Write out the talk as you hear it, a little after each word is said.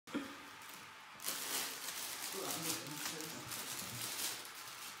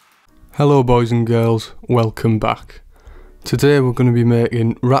Hello boys and girls, welcome back. Today we're going to be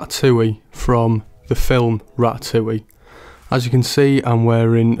making Ratatouille from the film Ratatouille. As you can see, I'm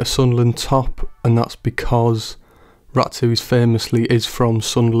wearing a Sunderland top, and that's because Ratatouille famously is from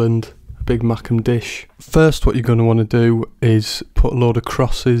Sunderland, a big Mackem dish. First, what you're going to want to do is put a load of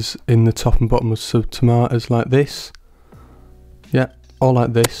crosses in the top and bottom of some tomatoes like this. Yeah, all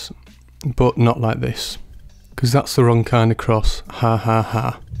like this, but not like this, because that's the wrong kind of cross, ha ha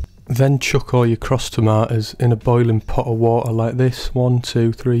ha. Then chuck all your crossed tomatoes in a boiling pot of water like this. 1,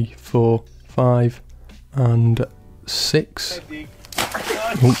 2, 3, 4, 5 and 6.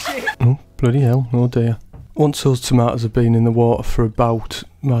 Oh, bloody hell, oh dear. Once those tomatoes have been in the water for about,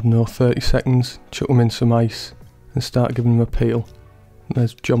 I don't know, 30 seconds, chuck them in some ice and start giving them a peel.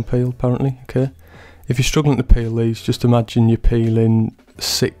 There's John Peel apparently, okay. If you're struggling to peel these, just imagine you're peeling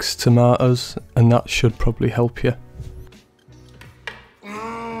 6 tomatoes and that should probably help you.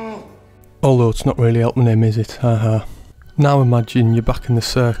 Although it's not really helping him, is it? Haha. Now imagine you're back in the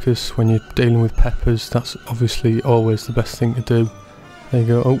circus when you're dealing with peppers. That's obviously always the best thing to do. There you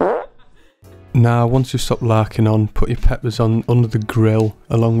go. Oh. Now once you've stopped larking on, put your peppers on under the grill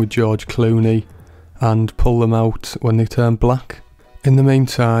along with George Clooney and pull them out when they turn black. In the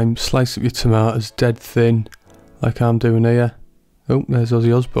meantime, slice up your tomatoes dead thin, like I'm doing here. Oh, there's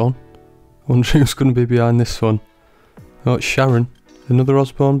Ozzy Osbourne. I wonder who's going to be behind this one. Oh, it's Sharon. Another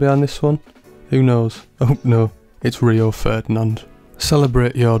Osbourne behind this one? Who knows? Oh no, it's Rio Ferdinand.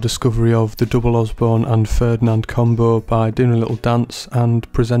 Celebrate your discovery of the double Osbourne and Ferdinand combo by doing a little dance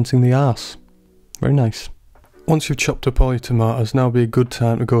and presenting the arse. Very nice. Once you've chopped up all your tomatoes, now would be a good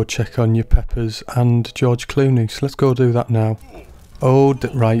time to go check on your peppers and George Clooney. So let's go do that now. Oh,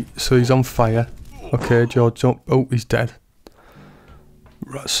 right, so he's on fire. Okay, George, oh, he's dead.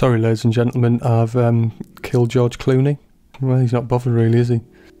 Right, sorry ladies and gentlemen, I've killed George Clooney. Well, he's not bothered really, is he?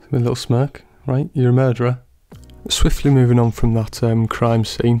 With a little smirk. Right, you're a murderer. Swiftly moving on from that crime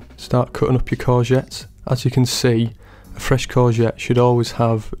scene, start cutting up your courgettes. As you can see, a fresh courgette should always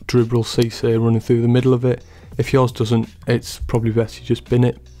have dribble CC running through the middle of it. If yours doesn't, it's probably best you just bin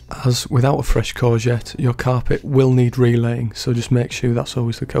it. As without a fresh courgette, your carpet will need relaying, so just make sure that's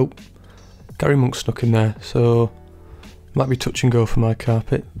always the case. Gary Monk's stuck in there, so might be touch and go for my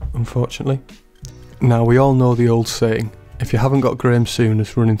carpet, unfortunately. Now we all know the old saying, if you haven't got Graham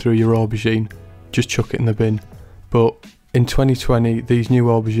Souness running through your aubergine, just chuck it in the bin. But in 2020, these new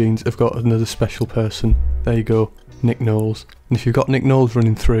aubergines have got another special person. There you go, Nick Knowles. And if you've got Nick Knowles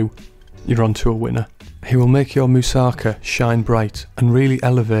running through, you're on to a winner. He will make your moussaka shine bright and really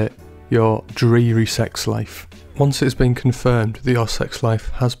elevate your dreary sex life. Once it's been confirmed that your sex life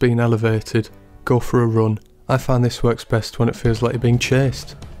has been elevated, go for a run. I find this works best when it feels like you're being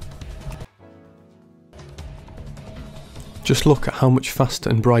chased. Just look at how much faster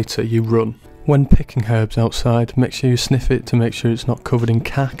and brighter you run. When picking herbs outside, make sure you sniff it to make sure it's not covered in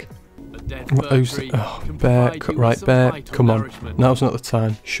cack. Oh, Bear, right, Bear, come on. Now's not the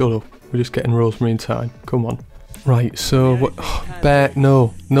time. Shut up. We're just getting rosemary in time. Come on. Right, so, what? Oh, Bear,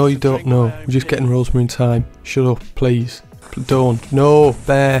 no. No, you don't, no. We're just getting rosemary in time. Shut up, please. Don't. No,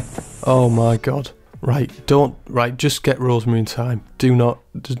 Bear. Oh my god. Right, just get rosemary in time. Do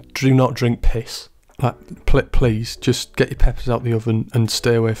not drink piss. Like, please, just get your peppers out the oven and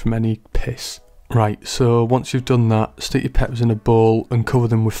stay away from any piss. Right, so once you've done that, stick your peppers in a bowl and cover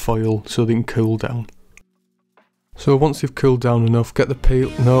them with foil so they can cool down. So once they've cooled down enough, get the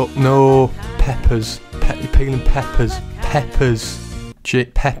peel. No, peppers. You're peeling peppers. Peppers.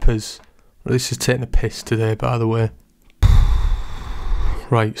 Peppers. Well, this is taking a piss today, by the way.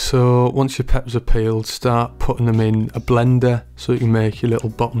 Right, so once your peppers are peeled, start putting them in a blender so you can make your little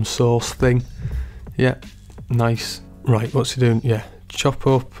bottom sauce thing. Yeah, nice. Right, what's he doing? Yeah, chop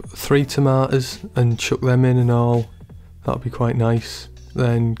up 3 tomatoes and chuck them in and all. That'll be quite nice.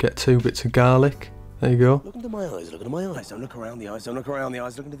 Then get 2 bits of garlic. There you go. Look into my eyes, look into my eyes. Don't look around the eyes, don't look around the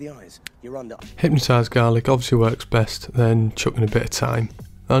eyes, look into the eyes. You're under. Hypnotised garlic obviously works best, then chuck in a bit of thyme.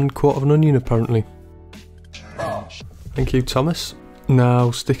 And 1/4 of an onion apparently. Thank you, Thomas.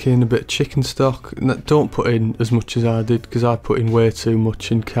 Now stick in a bit of chicken stock. Don't put in as much as I did, because I put in way too much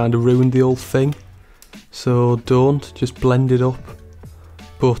and kind of ruined the whole thing. So don't, just blend it up.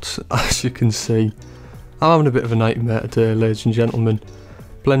 But as you can see, I'm having a bit of a nightmare today, ladies and gentlemen.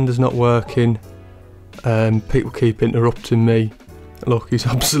 Blender's not working, people keep interrupting me. Look, he's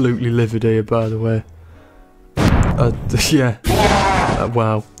absolutely livid here, by the way. Yeah,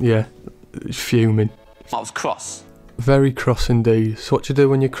 wow, yeah, he's fuming. I was cross. Very cross indeed. So what you do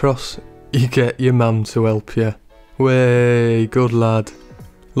when you're cross? You get your mum to help you. Way, good lad.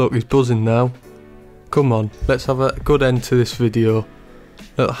 Look, he's buzzing now. Come on, let's have a good end to this video.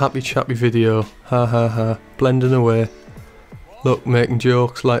 Little happy chappy video. Ha ha ha. Blending away. Look, making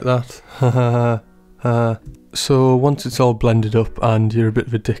jokes like that. Ha ha ha ha. So once it's all blended up and you're a bit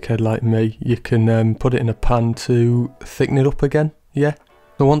of a dickhead like me, you can put it in a pan to thicken it up again. Yeah.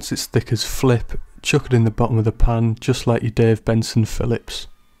 So once it's thick as flip, chuck it in the bottom of the pan just like your Dave Benson Phillips.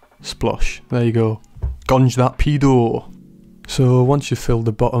 Splosh. There you go. Gunge that pedo. So once you've filled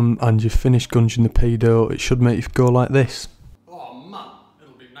the bottom and you've finished gunging the pedo, it should make it go like this. Oh man,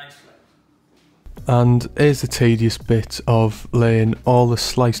 it'll be nicely. And here's the tedious bit of laying all the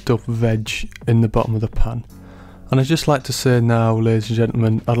sliced up veg in the bottom of the pan. And I'd just like to say now, ladies and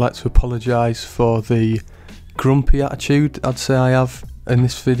gentlemen, I'd like to apologise for the grumpy attitude I'd say I have in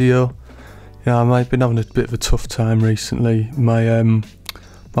this video. Yeah, I might have been having a bit of a tough time recently. My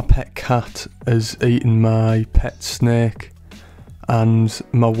pet cat has eaten my pet snake, and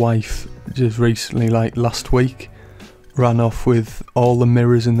my wife just recently, like last week, ran off with all the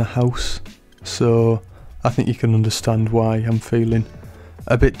mirrors in the house. So I think you can understand why I'm feeling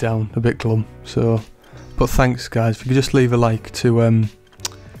a bit down, a bit glum. So, but thanks guys, if you could just leave a like to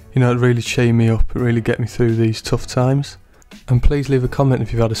you know, it'd really cheer me up, it'd really get me through these tough times. And please leave a comment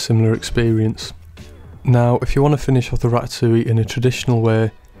if you've had a similar experience. Now, if you want to finish off the ratatouille in a traditional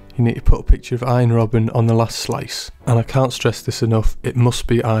way, you need to put a picture of Iron Robin on the last slice. And I can't stress this enough, it must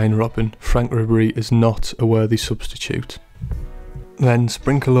be Iron Robin. Frank Ribery is not a worthy substitute. Then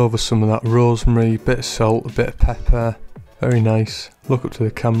sprinkle over some of that rosemary, bit of salt, a bit of pepper. Very nice. Look up to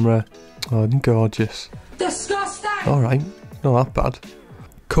the camera. Oh, gorgeous. Disgusting! Alright, not that bad.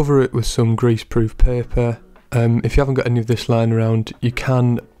 Cover it with some greaseproof paper. If you haven't got any of this lying around, you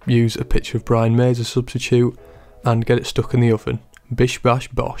can use a picture of Brian May as a substitute and get it stuck in the oven. Bish bash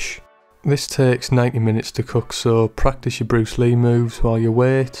bosh. This takes 90 minutes to cook, so practice your Bruce Lee moves while you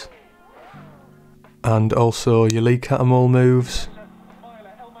wait. And also your Lee Catamol moves.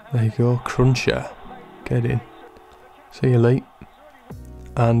 There you go, cruncher. Get in. See you Lee.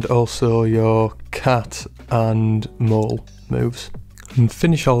 And also your cat and mole moves. And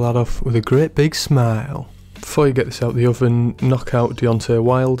finish all that off with a great big smile. Before you get this out of the oven, knock out Deontay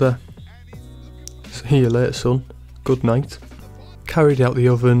Wilder. See you later, son. Good night. Carry it out the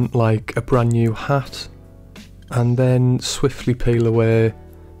oven like a brand new hat, and then swiftly peel away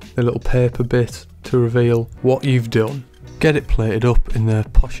the little paper bit to reveal what you've done. Get it plated up in the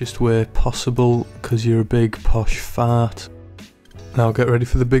poshest way possible, because you're a big posh fart. Now get ready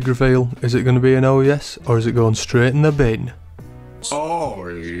for the big reveal. Is it going to be an oh yes, or is it going straight in the bin? Oh,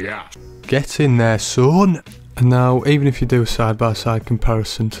 yeah. Get in there, son! And now, even if you do a side-by-side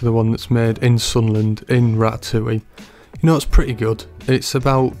comparison to the one that's made in Sunderland in Ratatouille, you know it's pretty good. It's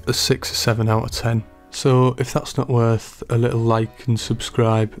about a 6 or 7 out of 10. So if that's not worth a little like and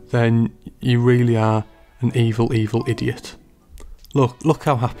subscribe, then you really are an evil, evil idiot. Look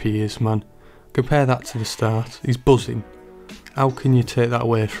how happy he is, man. Compare that to the start. He's buzzing. How can you take that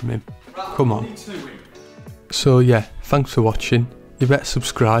away from him? Come on. So yeah, thanks for watching. You better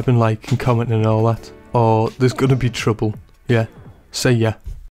subscribe and like and comment and all that, or there's gonna be trouble. Yeah, see ya.